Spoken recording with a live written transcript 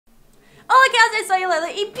Hola, ¿qué haces? Soy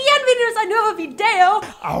Lenay y bienvenidos a un nuevo video.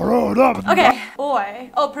 Ok,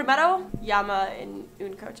 hoy, primero, llama en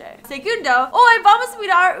un coche. Segundo, hoy vamos a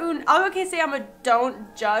mirar algo que se llama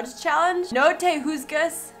Don't Judge Challenge. No te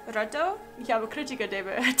juzgues, reto. Llamo crítica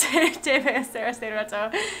debe hacer este reto.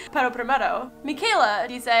 Pero primero, Michaela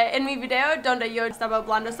dice, en mi video donde yo estaba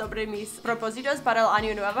hablando sobre mis propósitos para el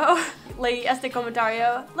año nuevo, leí este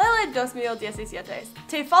comentario, Lele 2017,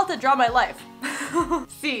 te falta draw my life.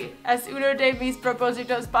 Sí, es uno de mis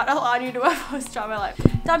propósitos para el año nuevo, es draw my life.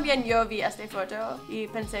 También yo vi esta foto y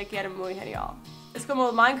pensé que era muy genial. Es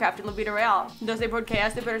como Minecraft en la vida real. No sé por qué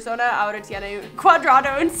esta persona ahora tiene un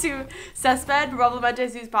cuadrado en su césped. Probablemente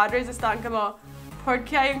sus padres están como, ¿por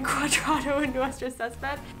qué hay un cuadrado en nuestro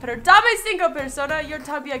césped? Pero dame 5 personas, yo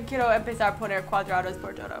también quiero empezar a poner cuadrados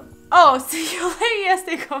por todo. Oh, sí, yo leí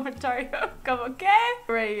este comentario. ¿Cómo qué?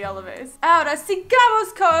 Reí a la vez. Ahora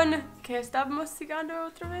sigamos con... ¿Qué estábamos siguiendo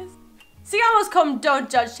otra vez? Sigamos con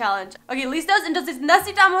Don't Judge Challenge. Ok, ¿listos? Entonces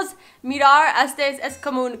necesitamos mirar, es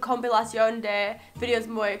como una compilación de videos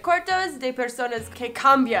muy cortos de personas que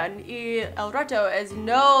cambian y el reto es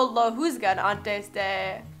no lo juzgan antes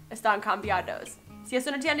de estar cambiados. Si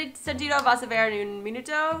eso no tiene sentido, vas a ver en un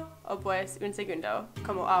minuto o pues un segundo,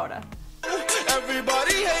 como ahora.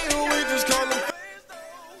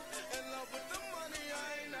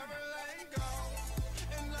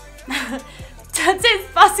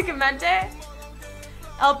 Entonces, básicamente,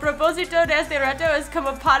 el propósito de este reto es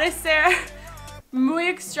como parecer muy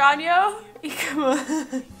extraño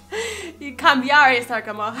y cambiar y estar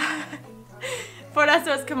como... Por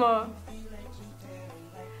eso es como...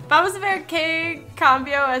 Vamos a ver qué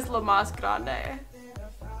cambio es lo más grande.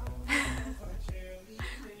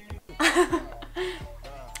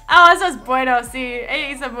 Oh, eso es bueno, sí. Ella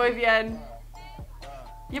hizo muy bien.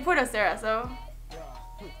 Yo puedo hacer eso.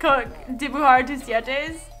 Dibujar tus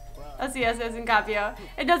dientes. Así eso es un cambio.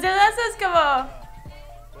 Entonces eso es como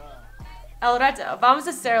el reto. Vamos a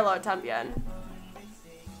hacerlo también.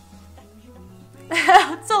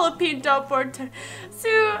 Solo pinto por su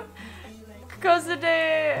cosa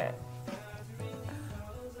de...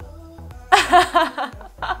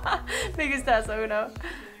 Me gusta eso uno.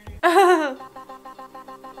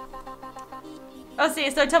 Oh sí,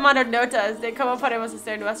 estoy tomando notas de cómo podemos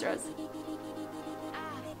hacer nuestros.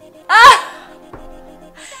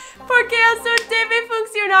 Porque eso debe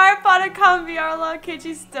funcionar para cambiarlo. Qué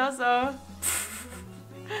chistoso.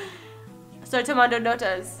 Estoy tomando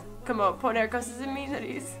notas. Como poner cosas en mi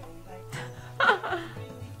nariz.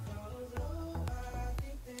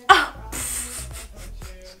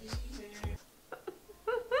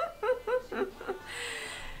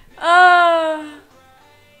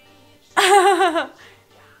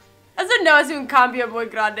 Eso no es un cambio muy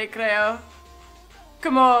grande, creo.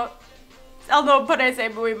 Como... Él no parece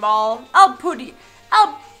muy mal. Él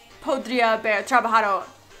podría haber trabajado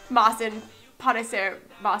más en parecer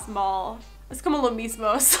más mal. Es como lo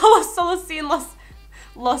mismo, solo sin los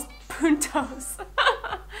puntos.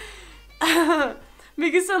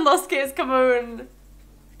 Me gustan los que es como un...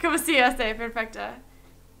 Como si este, perfecta.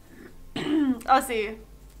 Oh, sí.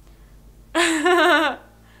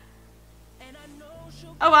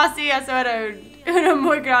 Oh, así, eso era uno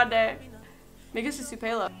muy grande. Me gusta su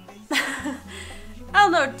pelo.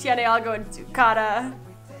 Él no tiene algo en su cara.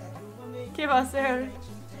 ¿Qué va a hacer?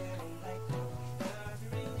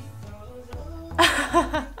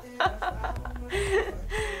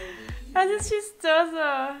 Eso es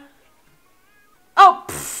chistoso. Oh,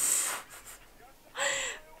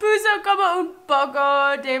 puso como un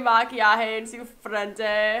poco de maquillaje en su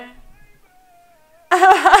frente.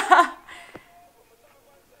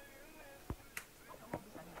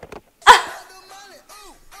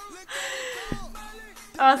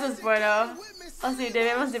 Oh, eso es bueno. Así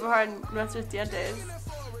debemos dibujar nuestros dientes.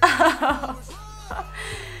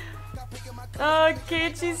 Oh,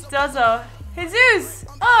 qué chistoso. ¡Jesús!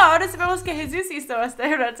 Oh, ahora sabemos que Jesús hizo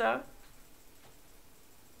este reto.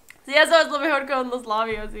 Sí, eso es lo mejor con los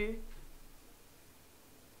labios, sí.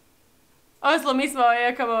 Oh, es lo mismo,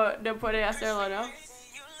 ella como no puede hacerlo, ¿no?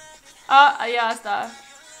 Ah, ya está.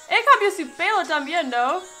 Ella cambió su pelo también,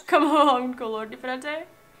 ¿no? Como un color diferente.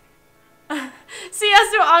 Sí,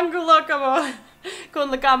 es su ángulo como con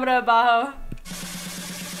la cámara abajo.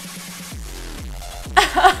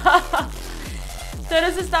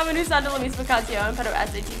 Todos estaban usando la misma canción, pero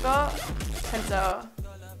este tipo pensó,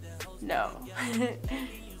 no.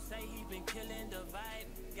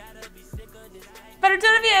 Pero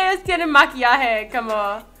todavía ellos tienen maquillaje,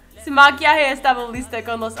 como su maquillaje estaba listo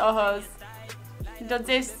con los ojos.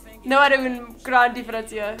 Entonces, no era una gran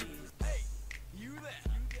diferencia.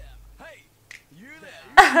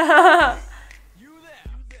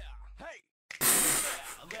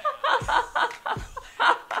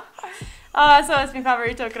 Oh, eso es mi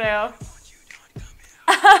favorito, creo.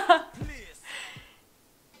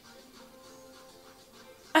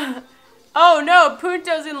 Oh no,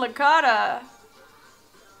 puntos en la cara.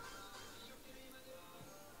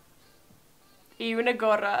 Y una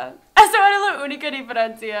gorra. Eso era la única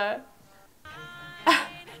diferencia.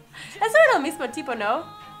 Eso era el mismo tipo, ¿no?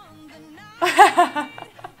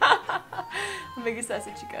 Me gusta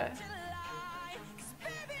esa chica.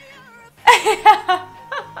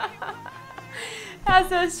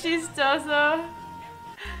 Eso es chistoso.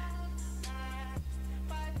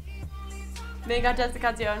 Me encanta esta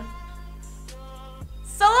canción.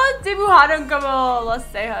 Solo dibujaron como las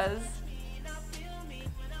cejas.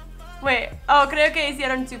 Wait, oh, creo que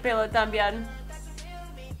hicieron su pelo también.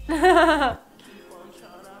 Me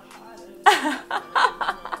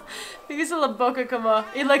gusta la boca como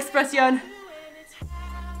y la expresión.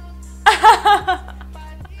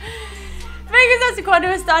 Me gusta cuando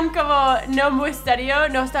están como no muy serio,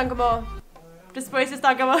 no están como después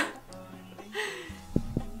están como.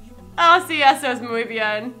 Oh sí, eso es muy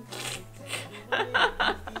bien.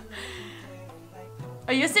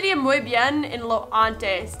 Yo sería muy bien en lo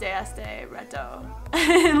antes de este reto.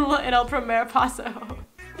 En el primer paso.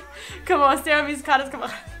 Como hacer mis caras como.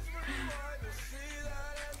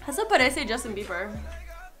 Eso parece Justin Bieber.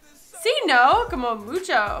 Sí, no, como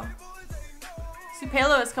mucho. Su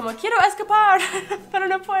pelo es como, quiero escapar, pero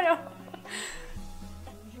no puedo.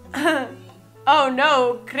 Oh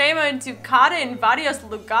no, crema en tu cara en varios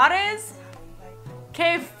lugares.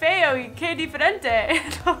 Qué feo y qué diferente.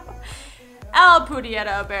 Él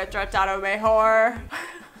pudiera haber tratado mejor.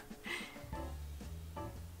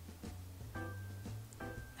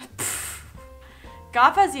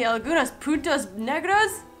 Gafas y algunos puntos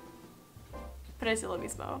negros. Parece lo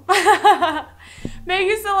mismo. Me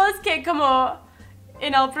gusta los que como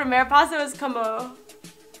en el primer paso es como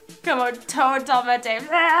totalmente.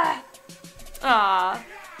 Ah,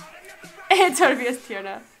 todavía es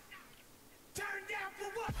tierna.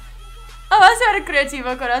 Oh, eso era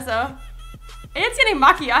creativo con eso. ¿Ella tiene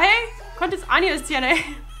maquillaje? ¿Cuántos años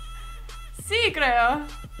tiene? Sí, creo.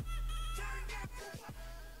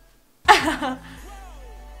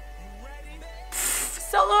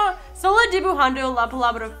 Solo dibujando la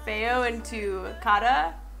palabra feo en tu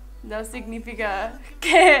cara no significa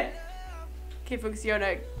que funciona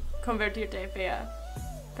convertirte fea.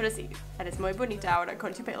 Pero sí, eres muy bonita ahora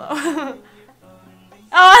con tu pelo.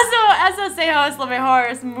 Oh, eso cejo es lo mejor,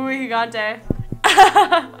 es muy gigante.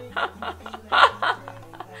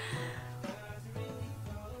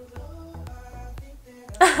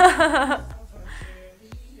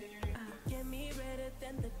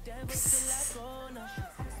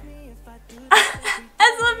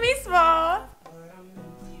 Es lo mismo.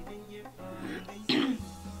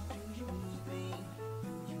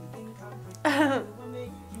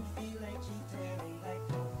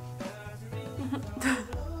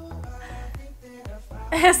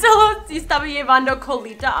 Solo estaba llevando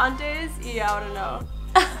colita antes y ahora no.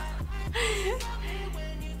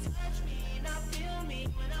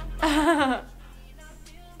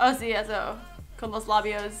 Oh sí, eso. Con los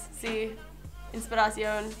labios, sí.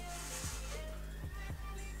 Inspiración.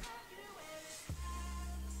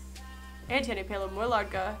 Ella tiene pelo muy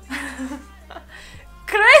largo.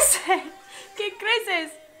 ¡Crece! ¿Qué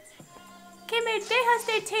creces? Que me dejas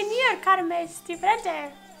de tener cada mes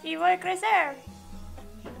diferente y voy a crecer.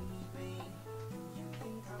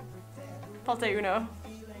 Falta uno.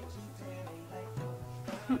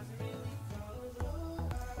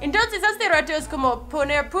 Entonces este reto es como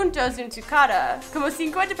poner puntos en tu cara. Como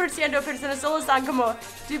 50% de personas solo están como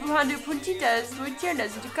dibujando puntitas muy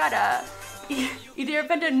tiernas en tu cara. Y de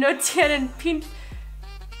repente no tienen pintas.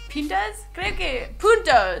 Creo que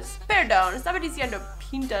puntos. Perdón, estaba diciendo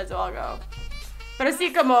pintas o algo. Pero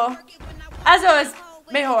sí como, eso es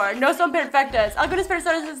mejor. No son perfectas. Algunas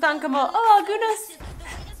personas están como, oh, algunos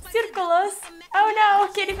círculos. Oh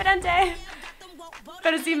no, qué diferente.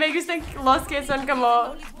 Pero sí me gustan los que son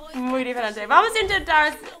como muy diferentes. Vamos a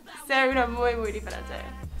intentar ser uno muy, muy diferente.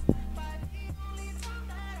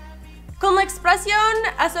 Con la expresión,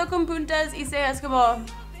 eso con puntas y cejas como.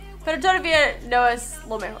 Pero todavía no es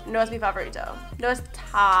lo mejor, no es mi favorito. No es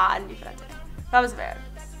tan diferente. Vamos a ver.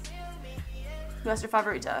 Nuestro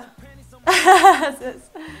favorito.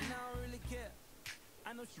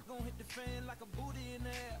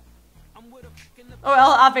 Oh,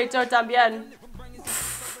 el afeito también.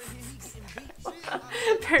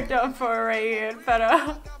 Perdón por reír, pero.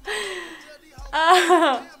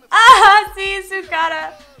 Sí, su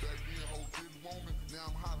cara.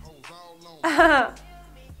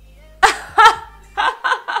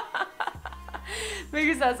 Me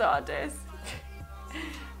gusta eso antes.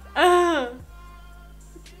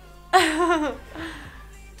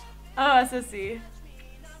 Oh, eso sí.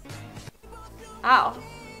 Ow.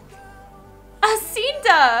 ¡Ah,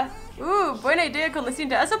 cinta! Buena idea con la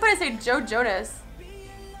cinta. Eso parece Joe Jonas.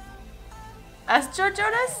 ¿Es Joe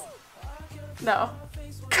Jonas? No.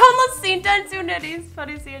 Con la cinta en su nariz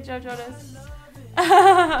parecía Joe Jonas.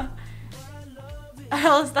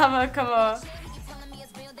 Él estaba como...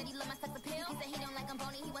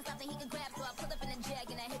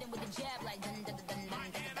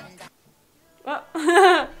 Oh.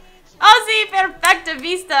 Oh, sí, perfecta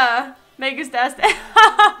vista. Me gusta este.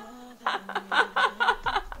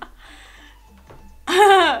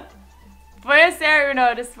 Voy a hacer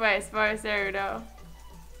uno después. Voy a hacer uno.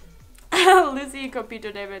 Lucy y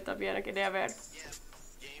Copito David también quería ver.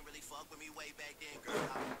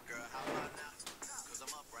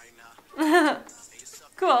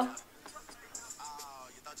 Cool.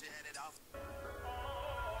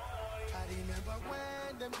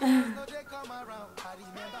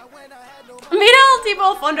 Mira el tipo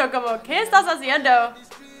al fondo como, ¿qué estás haciendo?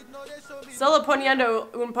 Solo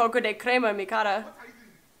poniendo un poco de crema en mi cara.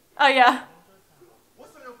 Oh, yeah.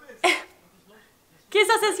 ¿Qué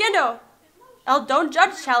estás haciendo? El Don't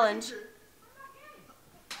Judge Challenge.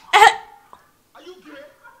 Are you gay?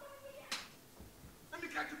 Let me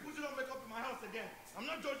catch you putting on makeup in my house again. I'm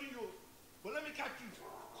not judging you, but let me catch you.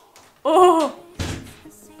 Oh.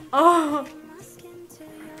 Oh.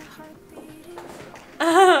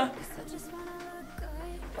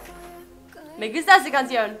 Me gusta esta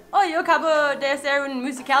canción. Oh, yo acabo de hacer un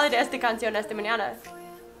musical de esta canción esta mañana.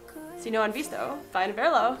 Si no han visto, vayan a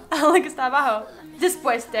verlo. El link está abajo.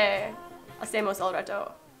 Después de hacemos el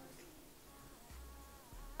reto.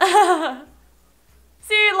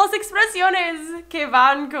 Sí, las expresiones que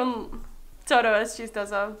van con todo es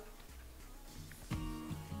chistoso.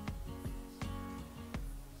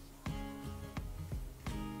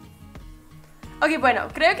 Ok, bueno,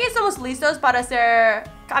 creo que estamos listos para hacer...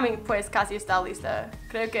 pues casi está lista.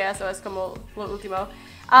 Creo que eso es como lo último.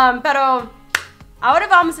 Pero ahora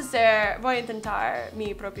vamos a hacer... Voy a intentar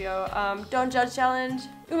mi propio Don't Judge Challenge.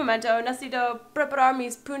 Un momento, necesito preparar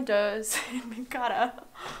mis puntos en mi cara.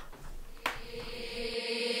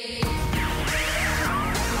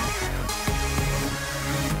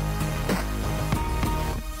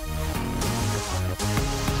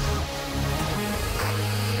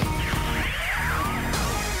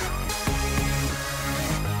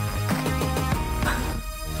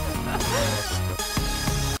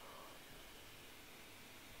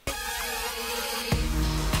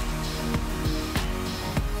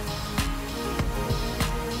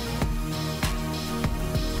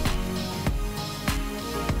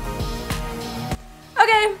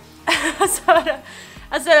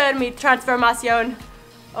 Hacer mi transformación.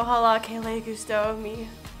 Ojalá que le gustó mi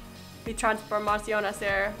transformación a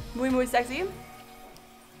ser muy sexy.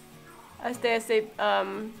 Este es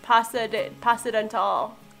pasta dental.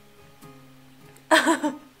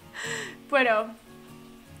 Bueno.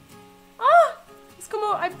 Ah, es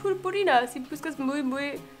como hay purpurina. Si buscas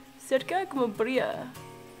muy cerca, como brilla.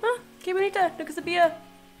 Ah, qué bonita, no que sabía.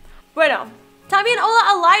 Bueno, también hola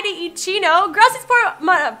a Lady y Chino. Gracias por...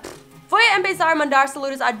 Voy a empezar a mandar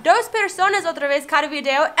saludos a 2 personas otra vez cada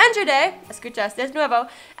video. Entre, escucha, este es nuevo.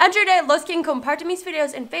 Entre los quien comparten mis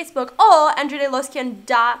videos en Facebook o entre los quien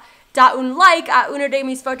da un like a una de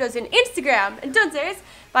mis fotos en Instagram. Entonces,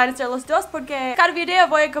 van a ser los dos porque cada video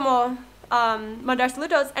voy a como mandar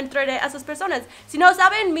saludos entre esas personas. Si no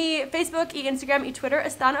saben, mi Facebook y Instagram y Twitter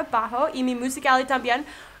están abajo y mi musical también.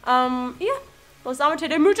 Los amo, te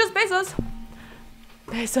doy muchos besos.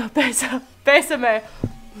 Bésame.